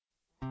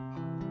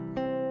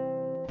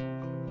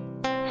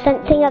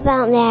Something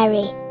about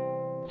Mary.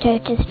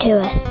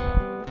 Totus2us.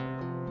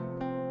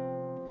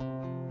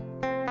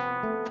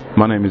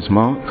 My name is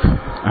Mark,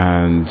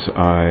 and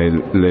I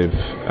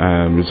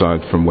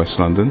reside from West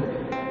London.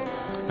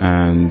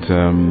 And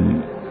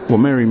what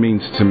Mary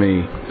means to me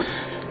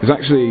is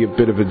actually a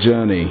bit of a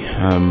journey.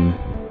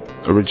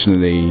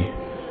 Originally,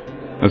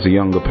 as a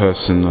younger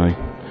person, I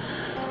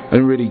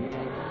didn't really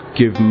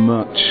give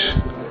much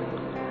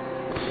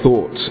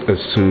thought as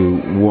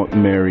to what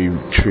Mary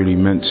truly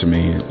meant to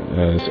me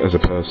as a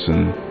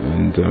person.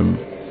 And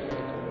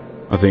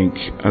I think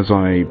as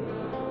I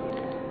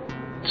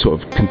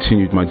sort of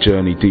continued my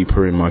journey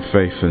deeper in my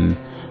faith and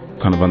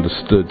kind of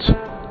understood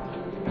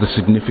the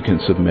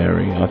significance of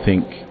Mary, I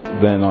think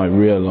then I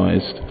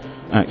realised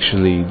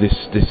actually this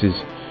is,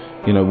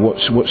 you know,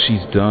 what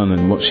she's done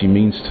and what she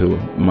means to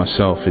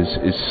myself is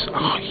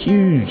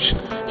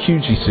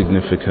hugely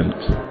significant.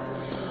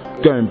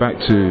 Going back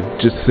to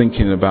just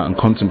thinking about and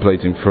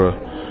contemplating for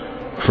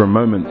a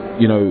moment,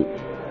 you know,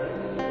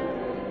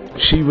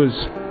 she was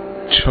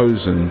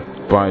chosen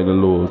by the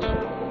Lord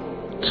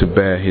to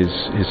bear his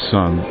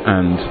son,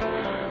 and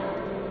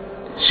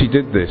she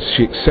did this,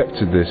 she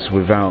accepted this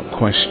without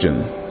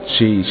question.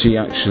 She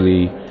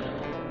actually,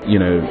 you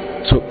know,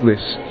 took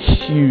this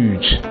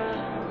huge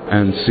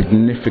and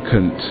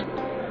significant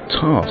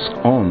task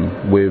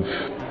on with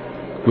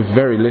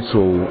very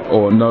little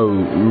or no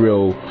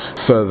real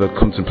further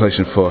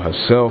contemplation for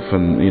herself,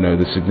 and, you know,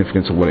 the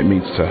significance of what it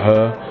means to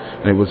her.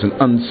 And it was an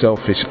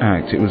unselfish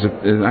act. It was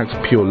an act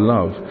of pure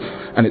love,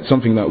 and it's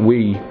something that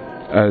we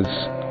as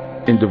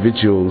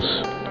individuals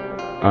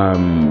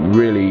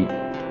really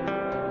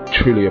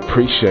truly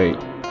appreciate,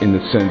 in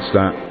the sense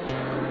that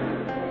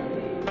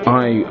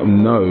I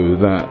know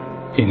that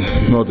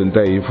in modern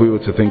day, if we were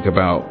to think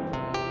about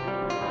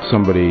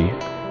somebody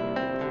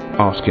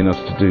asking us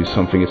to do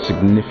something as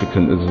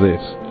significant as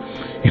this,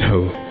 you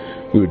know,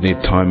 we would need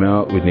time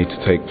out, we'd need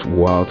to take a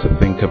while to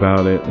think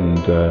about it, and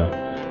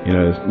you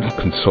know,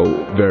 consult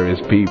various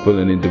people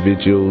and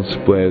individuals,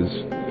 whereas,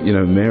 you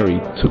know,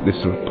 Mary took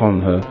this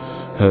upon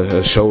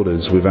her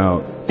shoulders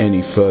without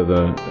any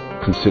further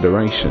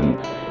consideration.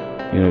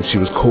 You know, she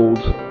was called,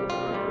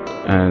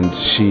 and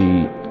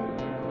she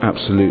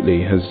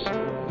absolutely has,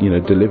 you know,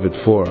 delivered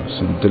for us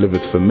and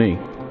delivered for me.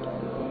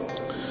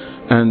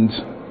 And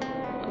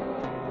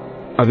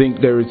I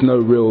think there is no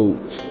real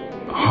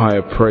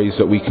higher praise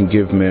that we can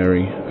give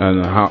Mary,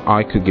 and how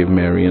I could give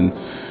Mary, and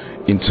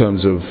in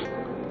terms of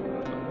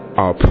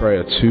our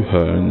prayer to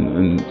her.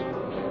 And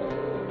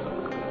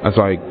as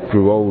I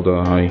grew older,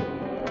 I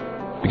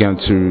began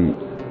to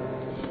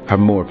have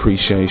more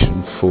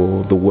appreciation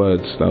for the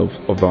words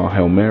of our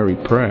Hail Mary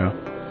prayer,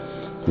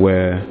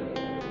 where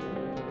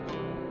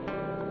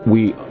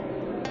we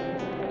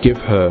give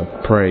her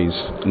praise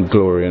and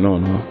glory and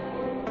honour.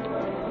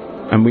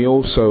 And we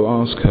also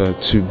ask her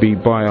to be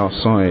by our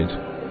side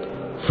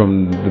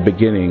from the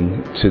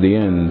beginning to the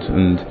end,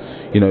 and,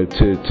 you know,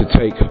 to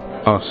take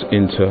us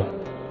into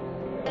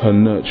her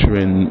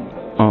nurturing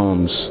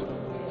arms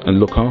and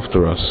look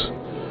after us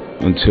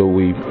until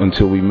we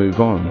move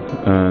on.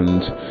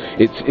 And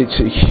it's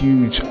a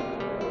huge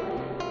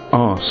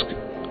ask,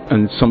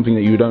 and something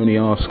that you would only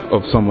ask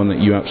of someone that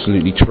you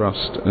absolutely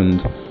trust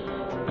and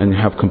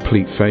have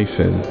complete faith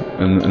in.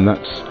 And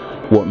that's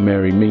what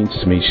Mary means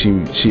to me.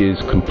 She is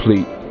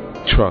complete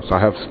trust. I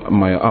have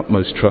my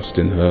utmost trust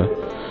in her,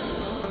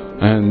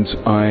 and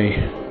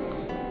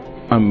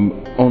I'm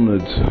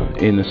honoured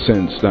in the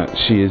sense that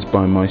she is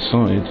by my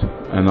side,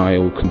 and I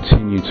will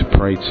continue to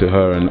pray to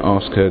her and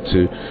ask her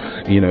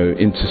to, you know,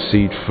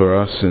 intercede for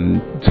us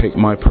and take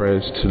my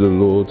prayers to the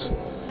Lord,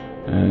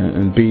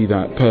 and be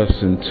that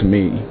person to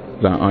me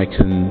that I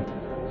can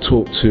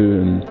talk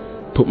to and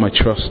put my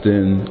trust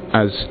in,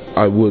 as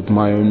I would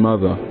my own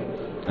mother.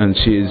 And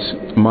she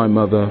is my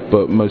mother,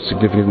 but most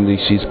significantly,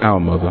 she's our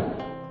mother.